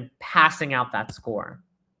appropriate, and then passing out that score.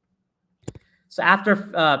 So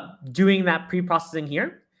after doing that pre-processing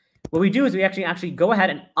here, what we do is we actually go ahead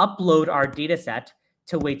and upload our data set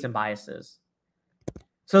to weights and biases.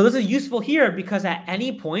 So this is useful here because at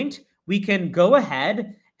any point we can go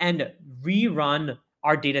ahead and rerun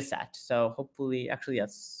our data set. So hopefully, actually,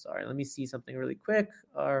 yes, sorry, let me see something really quick.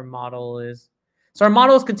 Our model is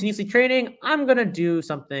continuously training. I'm gonna do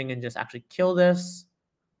something and just actually kill this.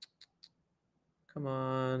 Come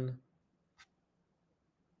on.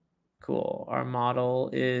 Cool, our model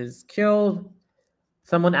is killed.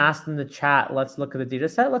 Someone asked in the chat, let's look at the data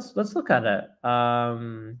set. Let's look at it.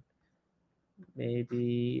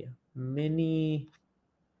 Maybe mini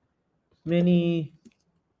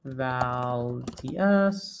val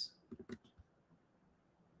ds.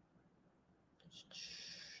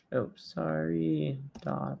 Oh, sorry.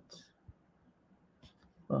 Dot.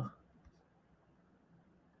 Oh.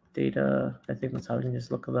 Data. I think that's how we can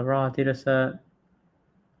just look at the raw data set.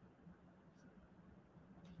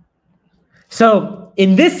 So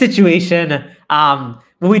in this situation, what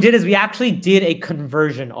we did is we actually did a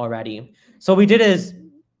conversion already. So what we did is,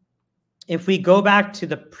 if we go back to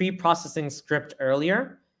the pre-processing script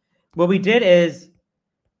earlier, what we did is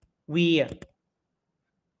we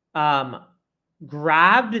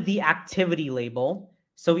grabbed the activity label.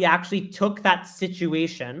 So we actually took that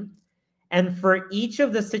situation, and for each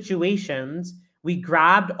of the situations, we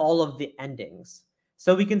grabbed all of the endings.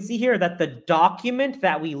 So we can see here that the document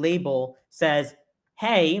that we label says,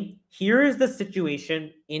 hey, here is the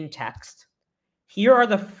situation in text. Here are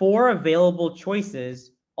the 4 available choices,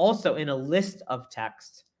 also in a list of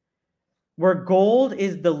text. Where gold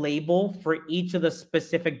is the label for each of the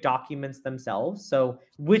specific documents themselves. So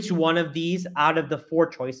which one of these out of the 4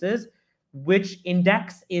 choices, which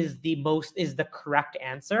index is the correct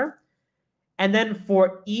answer. And then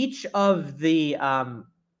for each of the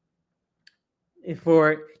and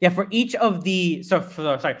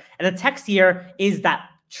the text here is that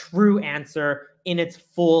true answer in its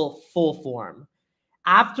full form.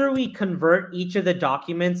 After we convert each of the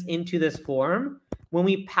documents into this form, when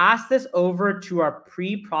we pass this over to our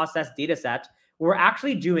pre-processed data set, what we're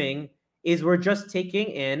actually doing is we're just taking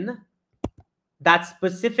in that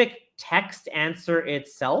specific text answer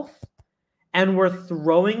itself, and we're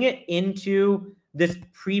throwing it into this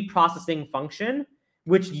pre-processing function,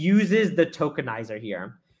 which uses the tokenizer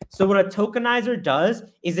here. So what a tokenizer does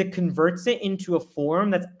is it converts it into a form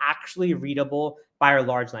that's actually readable by our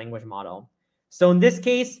large language model. So in this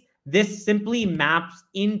case, this simply maps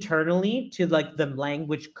internally to like the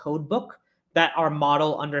language codebook that our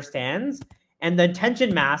model understands. And the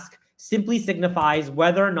attention mask simply signifies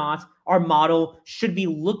whether or not our model should be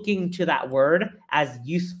looking to that word as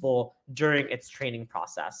useful during its training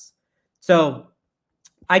process. So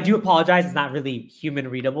I do apologize, it's not really human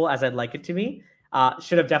readable as I'd like it to be.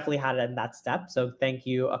 Should have definitely had it in that step. So thank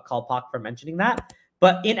you, Kalpak, for mentioning that.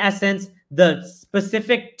 But in essence, the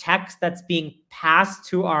specific text that's being passed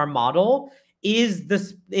to our model is the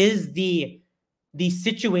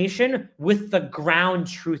situation with the ground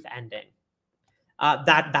truth ending.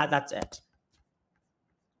 That's it.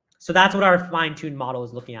 So that's what our fine-tuned model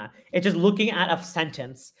is looking at. It's just looking at a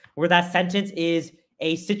sentence where that sentence is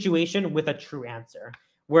a situation with a true answer,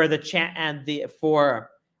 where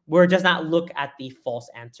where it does not look at the false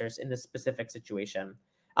answers in the specific situation.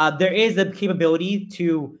 There is the capability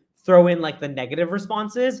to throw in like the negative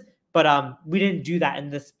responses, but we didn't do that in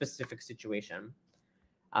this specific situation.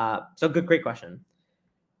 So great question.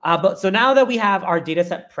 So now that we have our data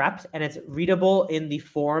set prepped and it's readable in the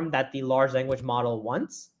form that the large language model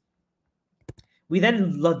wants, we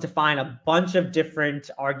then define a bunch of different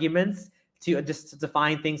arguments to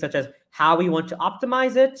define things such as how we want to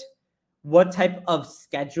optimize it, what type of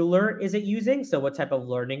scheduler is it using, so what type of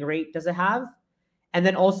learning rate does it have, and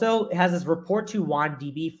then also it has this report to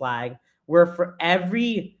WANDB flag where for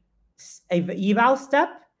every eval step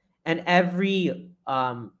and every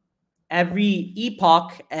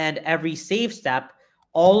epoch and every save step,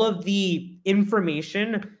 all of the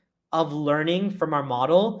information of learning from our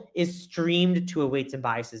model is streamed to a weights and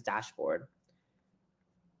biases dashboard.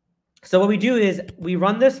 So what we do is we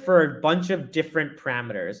run this for a bunch of different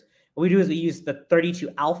parameters. What we do is we use the 32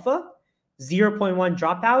 alpha, 0.1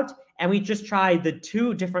 dropout, and we just try the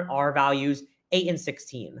 2 different R values, 8 and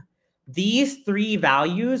 16. These three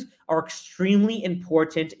values are extremely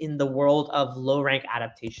important in the world of low-rank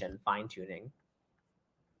adaptation fine-tuning.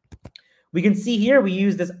 We can see here we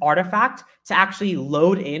use this artifact to actually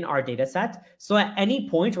load in our data set. So at any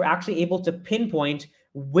point, we're actually able to pinpoint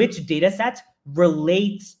which data set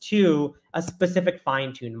relates to a specific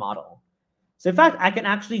fine-tuned model. So in fact, I can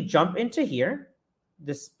actually jump into here,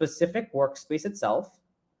 the specific workspace itself,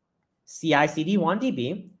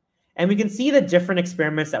 CI/CD1DB, and we can see the different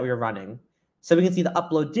experiments that we were running. So we can see the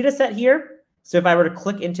upload data set here. So if I were to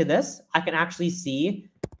click into this, I can actually see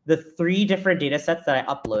the 3 different data sets that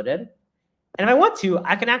I uploaded. And if I want to,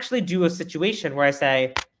 I can actually do a situation where I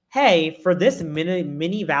say, hey, for this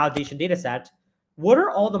mini validation data set, what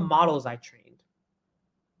are all the models I trained?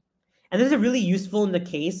 And this is really useful in the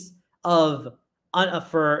case of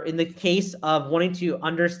wanting to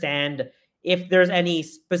understand if there's any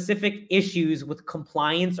specific issues with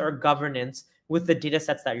compliance or governance with the data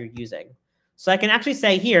sets that you're using. So I can actually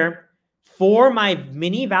say here, for my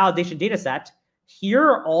mini validation data set, here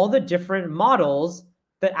are all the different models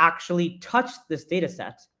that actually touch this data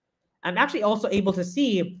set. I'm actually also able to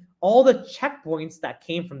see all the checkpoints that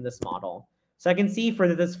came from this model. So I can see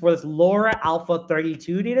for this LoRa Alpha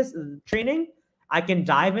 32 data training, I can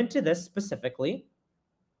dive into this specifically.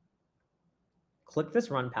 Click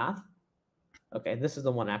this run path. Okay, this is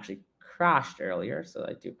the one that actually crashed earlier, so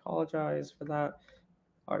I do apologize for that.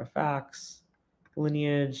 Artifacts,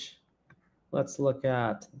 lineage. Let's look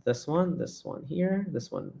at this one here,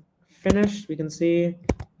 this one finished. We can see,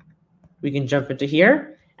 we can jump into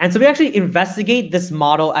here. And so we actually investigate this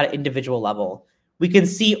model at an individual level. We can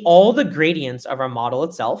see all the gradients of our model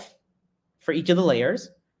itself for each of the layers.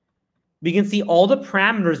 We can see all the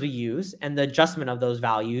parameters we use and the adjustment of those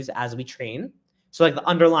values as we train. So like the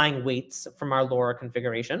underlying weights from our LoRa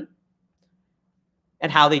configuration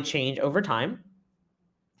and how they change over time.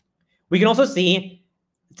 We can also see,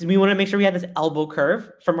 we want to make sure we have this elbow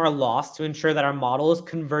curve from our loss to ensure that our model is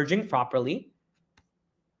converging properly.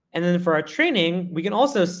 And then for our training, we can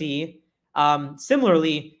also see,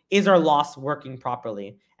 similarly, is our loss working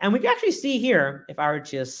properly? And we can actually see here, if I were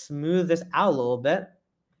to smooth this out a little bit,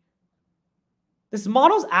 this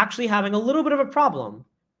model's actually having a little bit of a problem.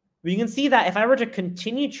 We can see that if I were to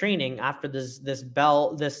continue training after this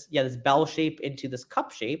bell shape into this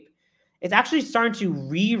cup shape, it's actually starting to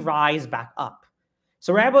re-rise back up.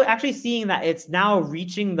 So we're actually seeing that it's now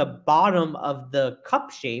reaching the bottom of the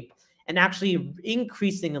cup shape and actually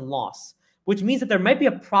increasing in loss, which means that there might be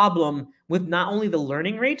a problem with not only the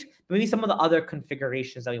learning rate, but maybe some of the other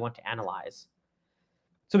configurations that we want to analyze.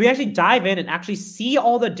 So we actually dive in and actually see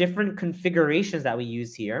all the different configurations that we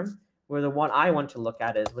use here, where the one I want to look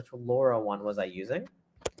at is which LoRa one was I using.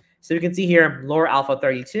 So we can see here LoRa Alpha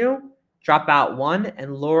 32, dropout 1,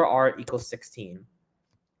 and LoRa R equals 16.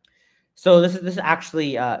 So this is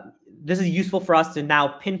actually this is useful for us to now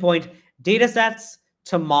pinpoint data sets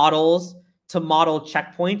to models, to model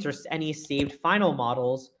checkpoints or any saved final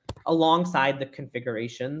models alongside the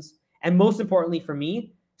configurations. And most importantly for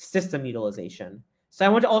me, system utilization. So I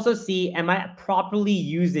want to also see, am I properly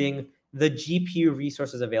using the GPU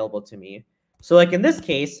resources available to me? So like in this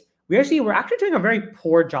case, we're actually doing a very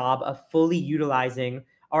poor job of fully utilizing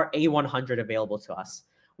our A100 available to us.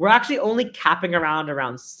 We're actually only capping around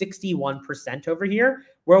 61% over here,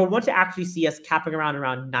 where I would want to actually see us capping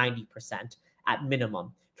around 90% at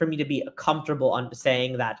minimum for me to be comfortable on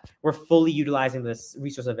saying that we're fully utilizing this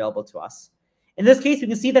resource available to us. In this case, we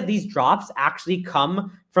can see that these drops actually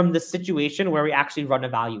come from the situation where we actually run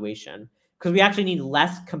evaluation, because we actually need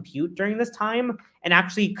less compute during this time, and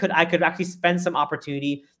actually I could actually spend some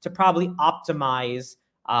opportunity to probably optimize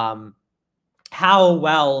how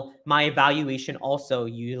well my evaluation also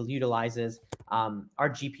utilizes our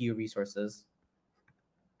GPU resources.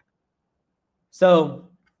 So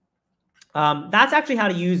that's actually how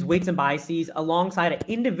to use weights and biases alongside an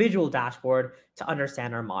individual dashboard to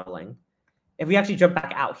understand our modeling. If we actually jump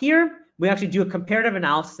back out here, we actually do a comparative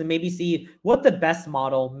analysis and maybe see what the best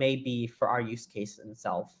model may be for our use case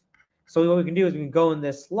itself. So what we can do is we can go in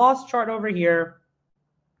this loss chart over here,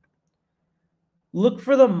 look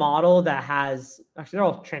for the model that has, actually they're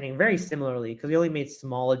all training very similarly because we only made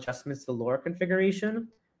small adjustments to the LoRa configuration.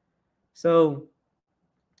 So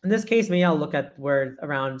in this case, maybe I'll look at where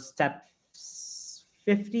around step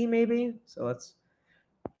 50 maybe. So let's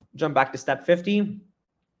jump back to step 50.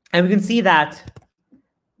 And we can see that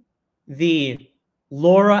the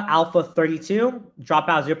LoRa Alpha 32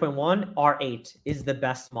 dropout 0.1 R8 is the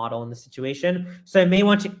best model in the situation. So I may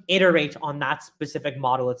want to iterate on that specific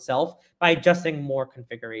model itself by adjusting more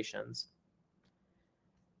configurations.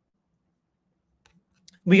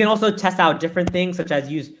 We can also test out different things, such as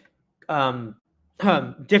use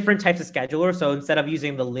different types of schedulers. So instead of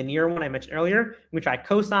using the linear one I mentioned earlier, we try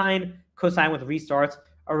cosine with restarts,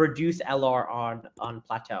 or reduce LR on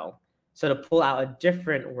plateau. So to pull out a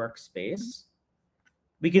different workspace,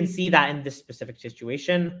 we can see that in this specific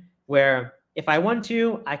situation where if I want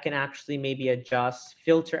to, I can actually maybe adjust,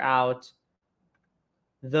 filter out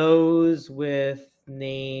those with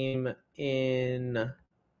name in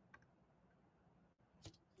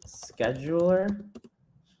scheduler.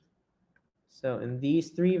 So in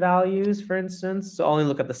these three values, for instance, so only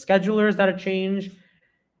look at the schedulers that are changed.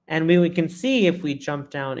 And we can see if we jump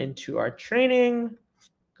down into our training,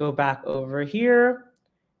 go back over here,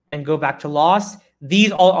 and go back to loss,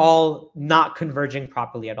 these are all not converging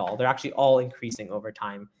properly at all. They're actually all increasing over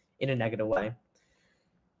time in a negative way.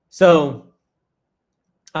 So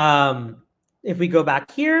if we go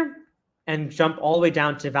back here and jump all the way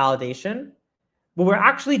down to validation, what we're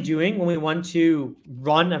actually doing when we want to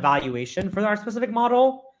run evaluation for our specific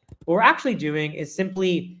model, what we're actually doing is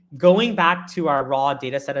simply going back to our raw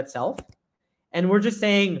data set itself. And we're just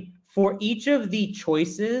saying for each of the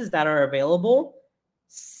choices that are available,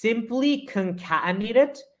 simply concatenate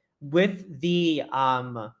it with the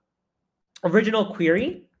original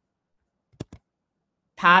query,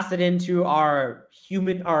 pass it into our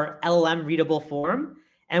LLM readable form,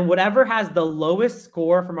 and whatever has the lowest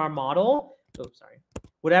score from our model,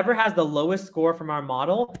 whatever has the lowest score from our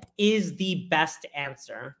model is the best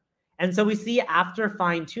answer. And so we see after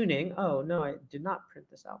fine tuning, oh no, I did not print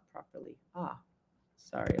this out properly.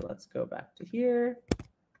 Sorry, let's go back to here.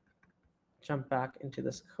 Jump back into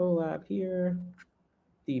this collab here,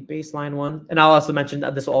 the baseline one. And I'll also mention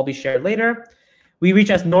that this will all be shared later. We reach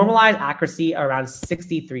as normalized accuracy around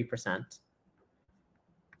 63%.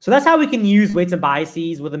 So that's how we can use weights and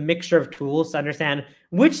biases with a mixture of tools to understand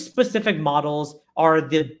which specific models are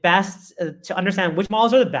the best, to understand which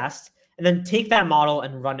models are the best, and then take that model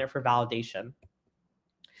and run it for validation.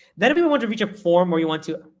 Then if we want to reach a form where we want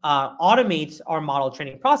to automate our model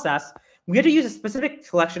training process, we have to use a specific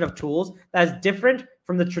collection of tools that is different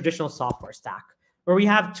from the traditional software stack, where we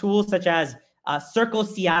have tools such as Circle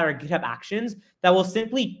CI or GitHub Actions that will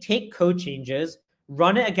simply take code changes,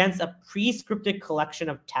 run it against a pre-scripted collection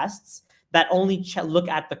of tests that only look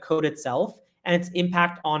at the code itself and its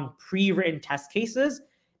impact on pre-written test cases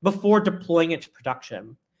before deploying it to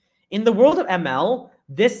production. In the world of ML,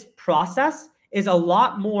 this process is a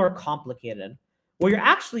lot more complicated. What you're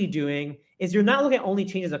actually doing is you're not looking at only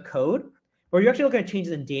changes of code, but you're actually looking at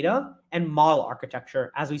changes in data and model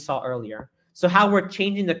architecture, as we saw earlier. So how we're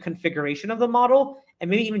changing the configuration of the model and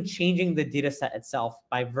maybe even changing the data set itself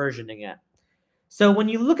by versioning it. So when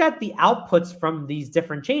you look at the outputs from these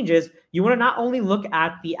different changes, you want to not only look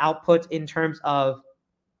at the output in terms of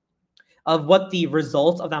what the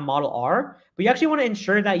results of that model are, but you actually want to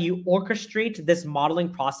ensure that you orchestrate this modeling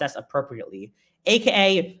process appropriately,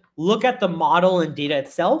 aka look at the model and data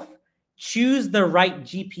itself, choose the right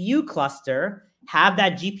GPU cluster, have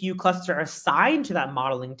that GPU cluster assigned to that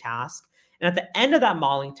modeling task, and at the end of that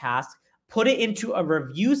modeling task, put it into a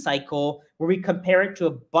review cycle where we compare it to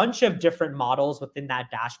a bunch of different models within that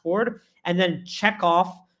dashboard, and then check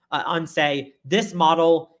off on say, this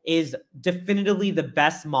model is definitively the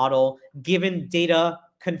best model given data,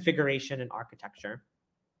 configuration, and architecture.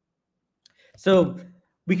 So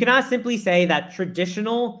we cannot simply say that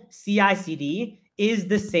traditional CI/CD is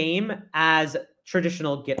the same as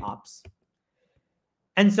traditional GitOps.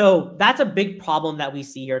 And so that's a big problem that we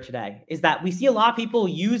see here today, is that we see a lot of people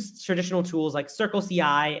use traditional tools like Circle CI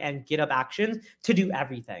and GitHub Actions to do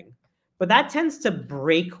everything. But that tends to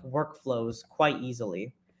break workflows quite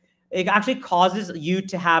easily. It actually causes you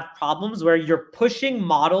to have problems where you're pushing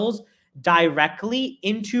models directly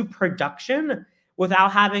into production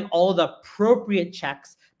without having all the appropriate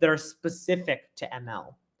checks that are specific to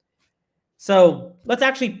ML. So let's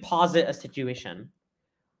actually posit a situation.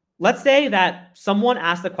 Let's say that someone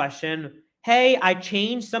asked the question, hey, I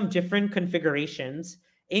changed some different configurations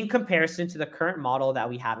in comparison to the current model that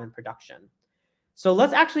we have in production. So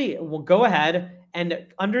let's actually, we'll go ahead and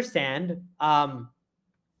understand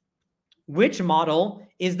which model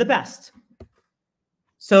is the best.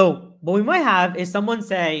 So what we might have is someone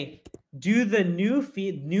say, do the new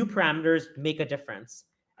parameters make a difference?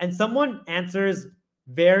 And someone answers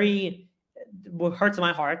what hurts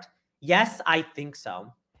my heart, yes, I think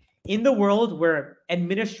so. In the world where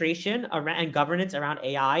administration and governance around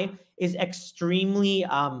AI is extremely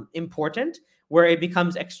important, where it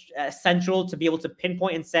becomes essential to be able to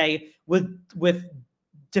pinpoint and say with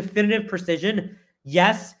definitive precision,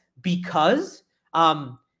 yes, because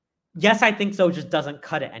yes, I think so just doesn't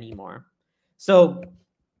cut it anymore. So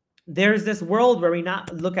there's this world where we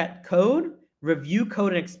not look at code, review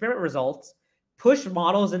code and experiment results, push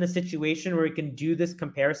models in a situation where we can do this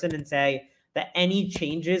comparison and say that any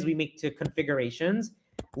changes we make to configurations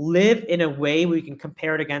live in a way where we can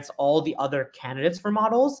compare it against all the other candidates for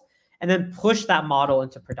models and then push that model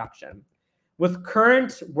into production. With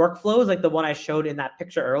current workflows like the one I showed in that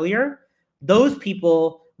picture earlier, those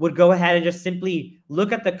people would go ahead and just simply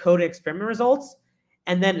look at the code and experiment results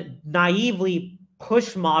and then naively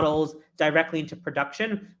push models directly into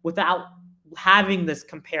production without having this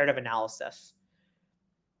comparative analysis.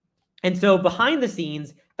 And so behind the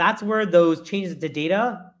scenes, that's where those changes to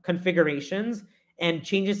data, configurations, and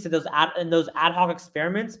changes to those ad hoc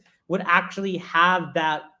experiments would actually have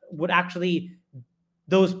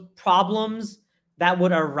those problems that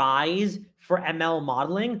would arise for ML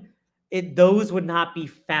modeling, those would not be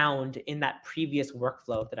found in that previous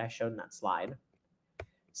workflow that I showed in that slide.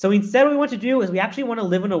 So instead, what we want to do is we actually want to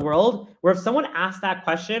live in a world where if someone asks that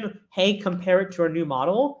question, hey, compare it to our new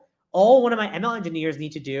model, all one of my ML engineers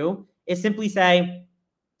need to do is simply say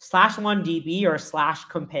 /1db or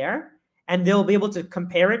 /compare, and they'll be able to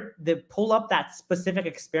compare it, they pull up that specific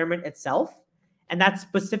experiment itself, and that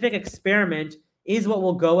specific experiment is what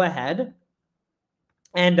will go ahead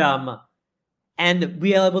and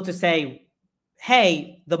be able to say,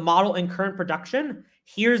 hey, the model in current production,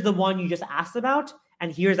 here's the one you just asked about,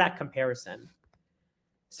 and here's that comparison.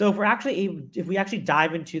 So if we actually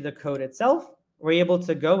dive into the code itself, we're able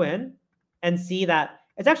to go in and see that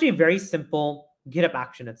it's actually a very simple GitHub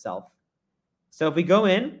action itself. So if we go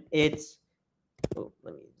in, it's,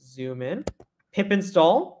 let me zoom in, pip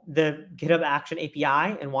install the GitHub action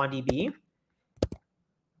API in WandDB.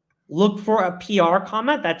 Look for a PR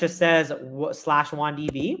comment that just says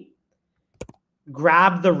 /WandDB.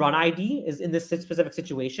 Grab the run ID is in this specific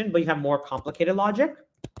situation, but you have more complicated logic.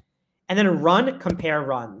 And then run compare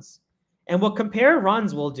runs. And what compare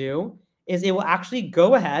runs will do is it will actually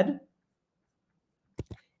go ahead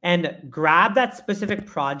and grab that specific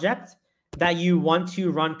project that you want to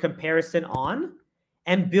run comparison on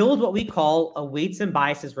and build what we call a weights and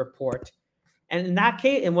biases report. And in that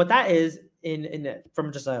case, and what that is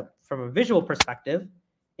from a visual perspective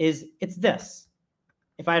is it's this.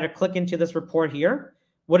 If I had to click into this report here,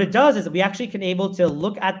 what it does is we actually can able to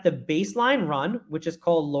look at the baseline run, which is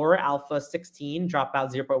called LoRa Alpha 16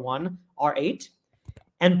 dropout 0.1 R8,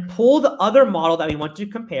 and pull the other model that we want to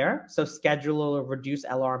compare, so schedule, reduce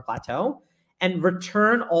LR, and plateau, and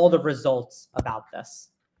return all the results about this.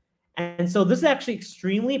 And so this is actually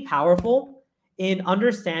extremely powerful in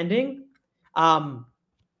understanding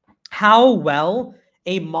how well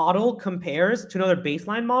a model compares to another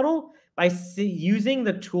baseline model by using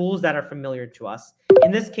the tools that are familiar to us.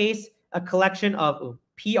 In this case, a collection of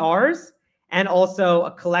PRs and also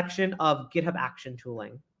a collection of GitHub action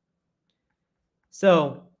tooling.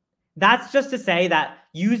 So that's just to say that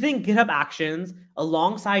using GitHub Actions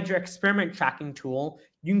alongside your experiment tracking tool,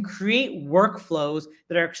 you can create workflows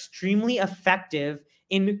that are extremely effective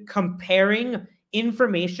in comparing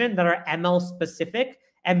information that are ML specific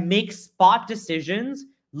and make spot decisions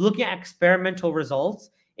looking at experimental results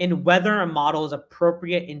in whether a model is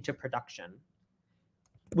appropriate into production,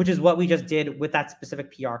 which is what we just did with that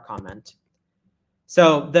specific PR comment.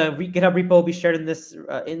 So the GitHub repo will be shared in this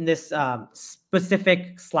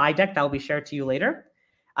specific slide deck that will be shared to you later.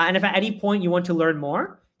 And if at any point you want to learn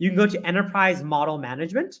more, you can go to Enterprise Model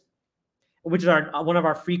Management, which is one of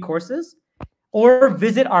our free courses, or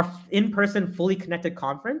visit our in-person fully connected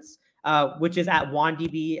conference, which is at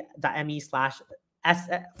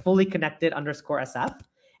wandb.me/fullyconnected_SF,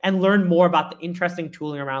 and learn more about the interesting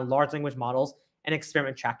tooling around large language models and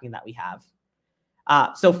experiment tracking that we have.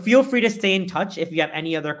 So feel free to stay in touch if you have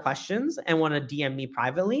any other questions and want to DM me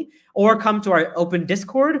privately, or come to our open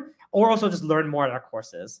Discord, or also just learn more at our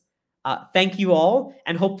courses. Thank you all,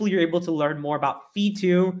 and hopefully you're able to learn more about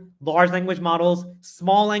Phi-2, large language models,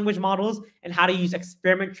 small language models, and how to use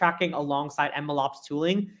experiment tracking alongside MLOps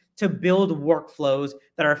tooling to build workflows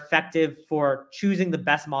that are effective for choosing the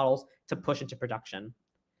best models to push into production.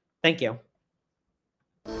 Thank you.